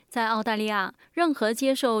在澳大利亚，任何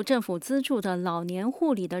接受政府资助的老年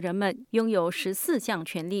护理的人们拥有14项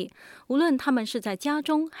权利，无论他们是在家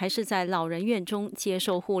中还是在老人院中接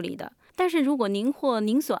受护理的。但是如果您或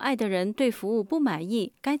您所爱的人对服务不满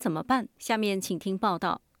意，该怎么办？下面请听报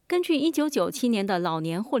道。根据1997年的老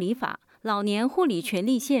年护理法，老年护理权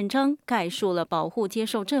利宪章概述了保护接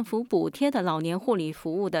受政府补贴的老年护理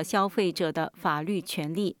服务的消费者的法律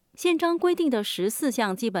权利。宪章规定的14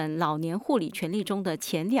项基本老年护理权利中的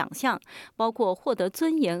前2项，包括获得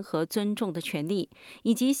尊严和尊重的权利，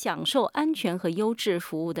以及享受安全和优质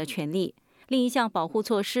服务的权利。另一项保护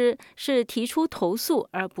措施是提出投诉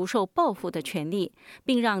而不受报复的权利，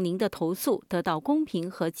并让您的投诉得到公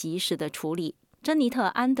平和及时的处理。珍妮特·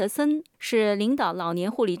安德森是领导老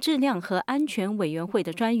年护理质量和安全委员会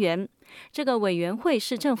的专员。这个委员会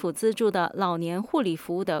是政府资助的老年护理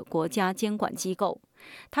服务的国家监管机构。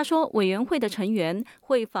他说，委员会的成员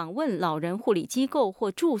会访问老人护理机构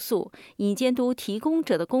或住宿，以监督提供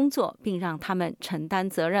者的工作，并让他们承担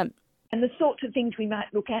责任。And the sorts of things we might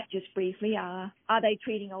look at just briefly are they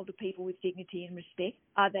treating older people with dignity and respect?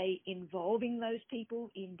 Are they involving those people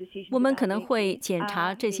in decisions? 我们可能会检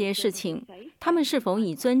查这些事情，他们是否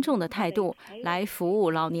以尊重的态度来服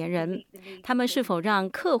务老年人，他们是否让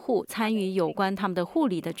客户参与有关他们的护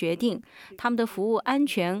理的决定，他们的服务安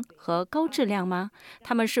全和高质量吗？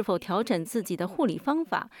他们是否调整自己的护理方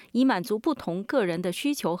法，以满足不同个人的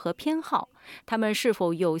需求和偏好？他们是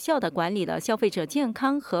否有效地管理了消费者健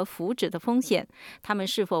康和福祉的风险？他们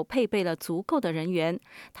是否配备了足够的人员？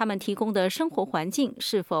他们提供的生活环境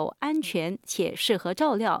是否安全且适合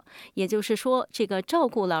照料？也就是说，这个照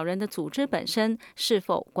顾老人的组织本身是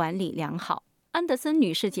否管理良好？安德森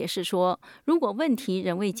女士解释说，如果问题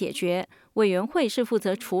仍未解决，委员会是负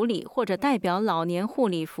责处理或者代表老年护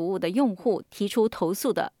理服务的用户提出投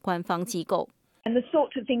诉的官方机构。And the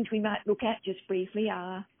sorts of things we might look at just briefly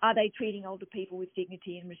are they treating older people with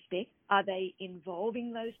dignity and respect? Are they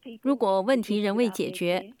involving those people? 如果问题仍未解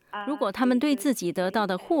决，如果他们对自己得到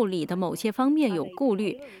的护理的某些方面有顾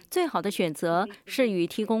虑，最好的选择是与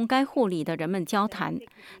提供该护理的人们交谈。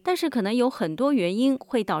但是可能有很多原因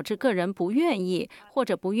会导致个人不愿意或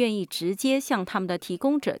者不愿意直接向他们的提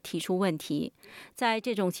供者提出问题。在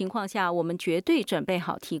这种情况下，我们绝对准备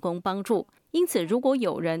好提供帮助。因此，如果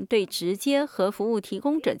有人对直接和服务提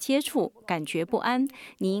供者接触感觉不安，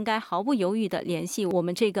你应该毫不犹豫地联系我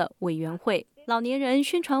们这个委员会。老年人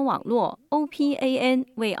宣传网络 OPAN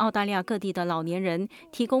为澳大利亚各地的老年人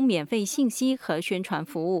提供免费信息和宣传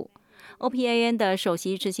服务。OPAN 的首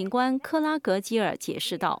席执行官克拉格基尔解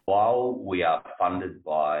释道 While we are funded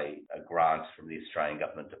by grants from the Australian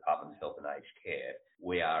Government Department of Health and Aged Care,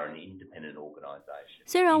 we are an independent organisation.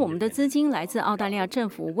 虽然我们的资金来自澳大利亚政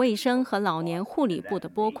府卫生和老年护理部的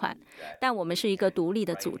拨款，但我们是一个独立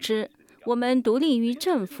的组织。我们独立于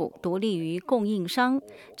政府，独立于供应商。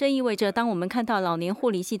这意味着，当我们看到老年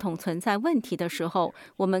护理系统存在问题的时候，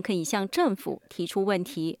我们可以向政府提出问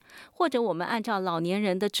题，或者我们按照老年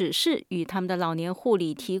人的指示与他们的老年护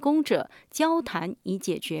理提供者交谈，以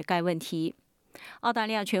解决该问题。澳大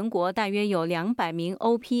利亚全国大约有200名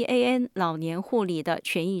OPAN 老年护理的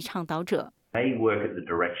权益倡导者。They work at the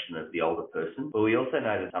direction of the older person, but we also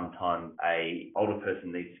know that sometimes a older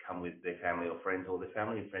person needs to come with their family or friends, or their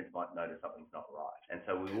family and friends might notice something's not right. And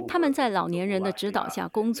so we will. 他们在老年人的指导下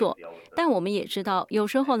工作，但我们也知道，有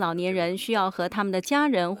时候老年人需要和他们的家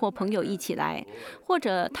人或朋友一起来，或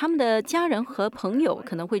者他们的家人和朋友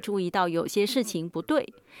可能会注意到有些事情不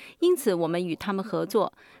对，因此我们与他们合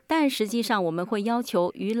作，但实际上我们会要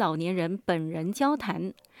求与老年人本人交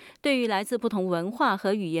谈。对于来自不同文化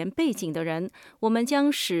和语言背景的人，我们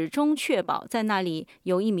将始终确保在那里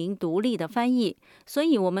有一名独立的翻译，所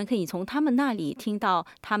以我们可以从他们那里听到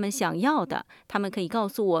他们想要的，他们可以告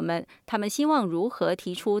诉我们他们希望如何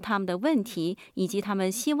提出他们的问题，以及他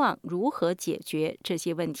们希望如何解决这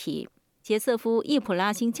些问题。杰瑟夫·易普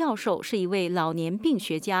拉辛教授是一位老年病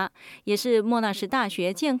学家，也是莫纳什大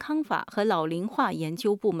学健康法和老龄化研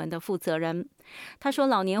究部门的负责人。他说，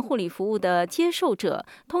老年护理服务的接受者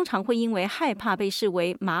通常会因为害怕被视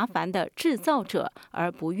为麻烦的制造者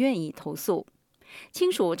而不愿意投诉。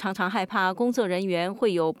亲属常常害怕工作人员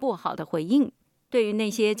会有不好的回应。对于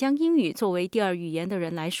那些将英语作为第二语言的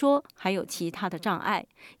人来说，还有其他的障碍。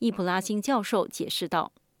易普拉辛教授解释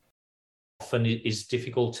道。Often it is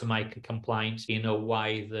difficult to make a complaint in a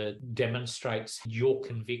way that demonstrates your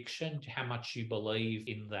conviction, how much you believe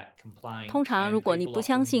in that complaint. 通常，如果你不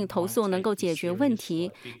相信投诉能够解决问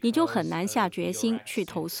题，你就很难下决心去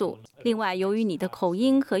投诉。另外，由于你的口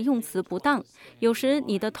音和用词不当，有时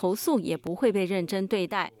你的投诉也不会被认真对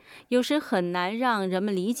待，有时很难让人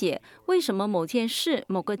们理解为什么某件事、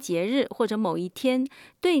某个节日或者某一天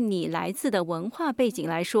对你来自的文化背景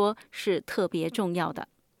来说是特别重要的。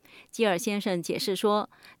基尔先生解释说，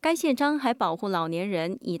该宪章还保护老年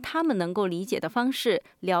人以他们能够理解的方式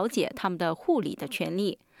了解他们的护理的权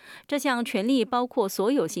利。这项权利包括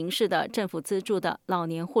所有形式的政府资助的老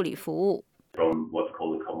年护理服务。From what's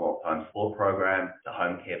called the Commonwealth Home Support Program, to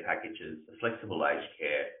home care packages, to flexible aged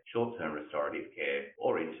care, short-term restorative care,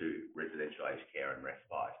 or into residential aged care and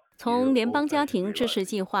respite. 从联邦家庭支持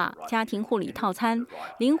计划、家庭护理套餐、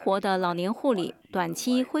灵活的老年护理、短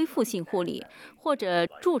期恢复性护理，或者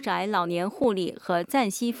住宅老年护理和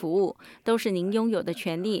暂息服务，都是您拥有的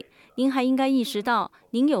权利。您还应该意识到，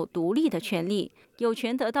您有独立的权利，有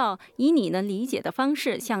权得到以你能理解的方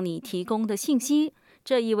式向你提供的信息。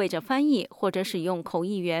这意味着翻译或者使用口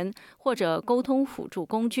译员或者沟通辅助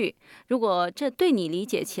工具。如果这对你理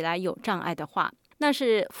解起来有障碍的话，那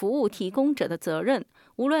是服务提供者的责任，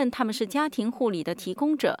无论他们是家庭护理的提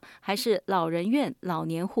供者，还是老人院老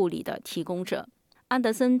年护理的提供者。安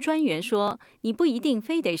德森专员说，你不一定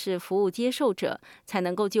非得是服务接受者，才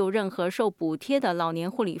能够就任何受补贴的老年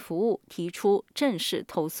护理服务提出正式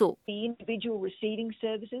投诉。The individual receiving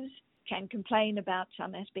services can complain about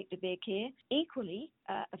some aspect of their care. Equally,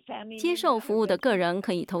 a family 接受服务的个人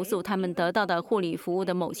可以投诉他们得到的护理服务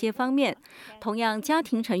的某些方面。同样，家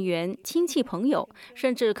庭成员、亲戚朋友，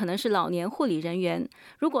甚至可能是老年护理人员，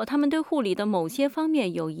如果他们对护理的某些方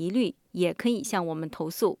面有疑虑，也可以向我们投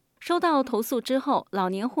诉。收到投诉之后，老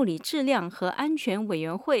年护理质量和安全委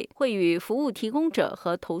员会会与服务提供者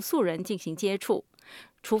和投诉人进行接触，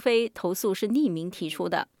除非投诉是匿名提出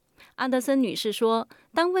的。安德森女士说，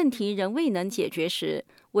当问题仍未能解决时，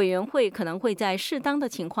委员会可能会在适当的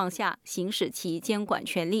情况下行使其监管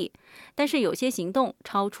权利，但是有些行动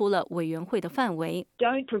超出了委员会的范围。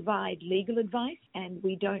don't provide legal advice and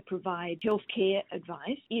we don't provide healthcare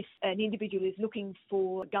advice. If an individual is looking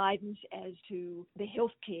for guidance as to the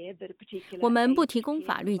healthcare that a particular 我们不提供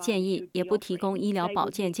法律建议，也不提供医疗保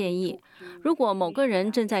健建议。如果某个人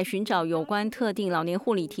正在寻找有关特定老年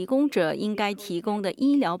护理提供者应该提供的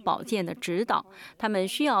医疗保健的指导，他们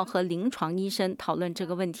需要和临床医生讨论这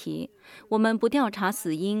个问题。我们不调查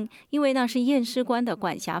死因，因为那是验尸官的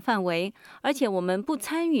管辖范围，而且我们不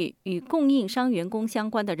参与与供应商员工相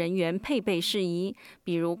关的人员配备事宜，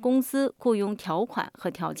比如工资、雇佣条款和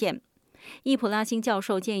条件。易普拉辛教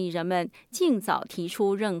授建议人们尽早提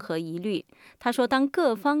出任何疑虑。他说，当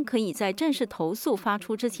各方可以在正式投诉发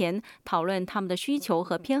出之前讨论他们的需求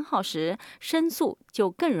和偏好时，申诉就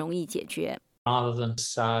更容易解决。Rather than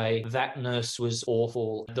say, that nurse was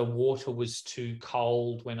awful, the water was too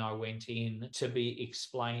cold when I went in, to be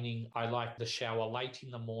explaining, I like the shower late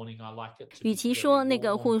in the morning, I like it to be 与其说那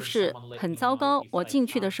个护士很糟糕，我进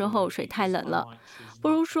去的时候水太冷了，不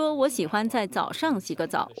如说我喜欢在早上洗个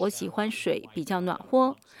澡，我喜欢水比较暖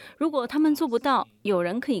和。如果他们做不到，有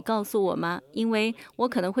人可以告诉我吗？因为我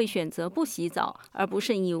可能会选择不洗澡，而不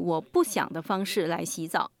是以我不想的方式来洗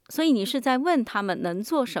澡。所以你是在问他们能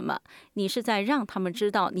做什么，你是在让他们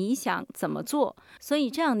知道你想怎么做，所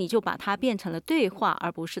以这样你就把它变成了对话，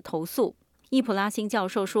而不是投诉。易普拉辛教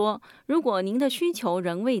授说，如果您的需求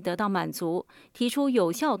仍未得到满足，提出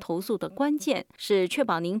有效投诉的关键是确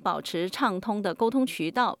保您保持畅通的沟通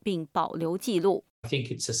渠道，并保留记录。I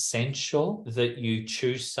think it's essential that you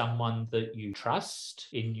choose someone that you trust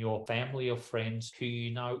in your family or friends who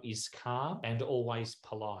you know is calm and always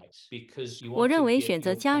polite, because you want 我认为 to get 选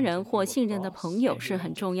择 your 家 point 人 of 或 view 信任的 across, 朋友 and 是 you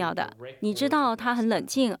很 want to 重要 keep 的。 the record 你知道他很冷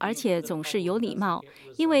静，而且总是有礼貌，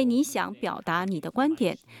因为你想表达你的观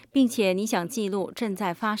点，并且你想记录正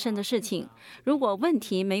在发生的事情。如果问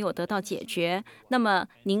题没有得到解决，那么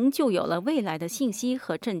您就有了未来的信息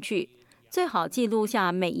和证据。最好记录下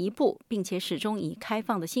每一步，并且始终以开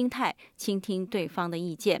放的心态倾听对方的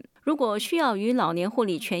意见。如果需要与老年护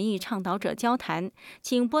理权益倡导者交谈，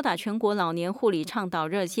请拨打全国老年护理倡导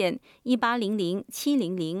热线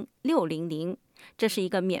1800-700-600，这是一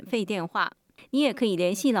个免费电话。你也可以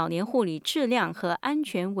联系老年护理质量和安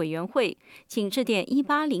全委员会，请致电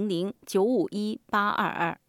1800-951-822。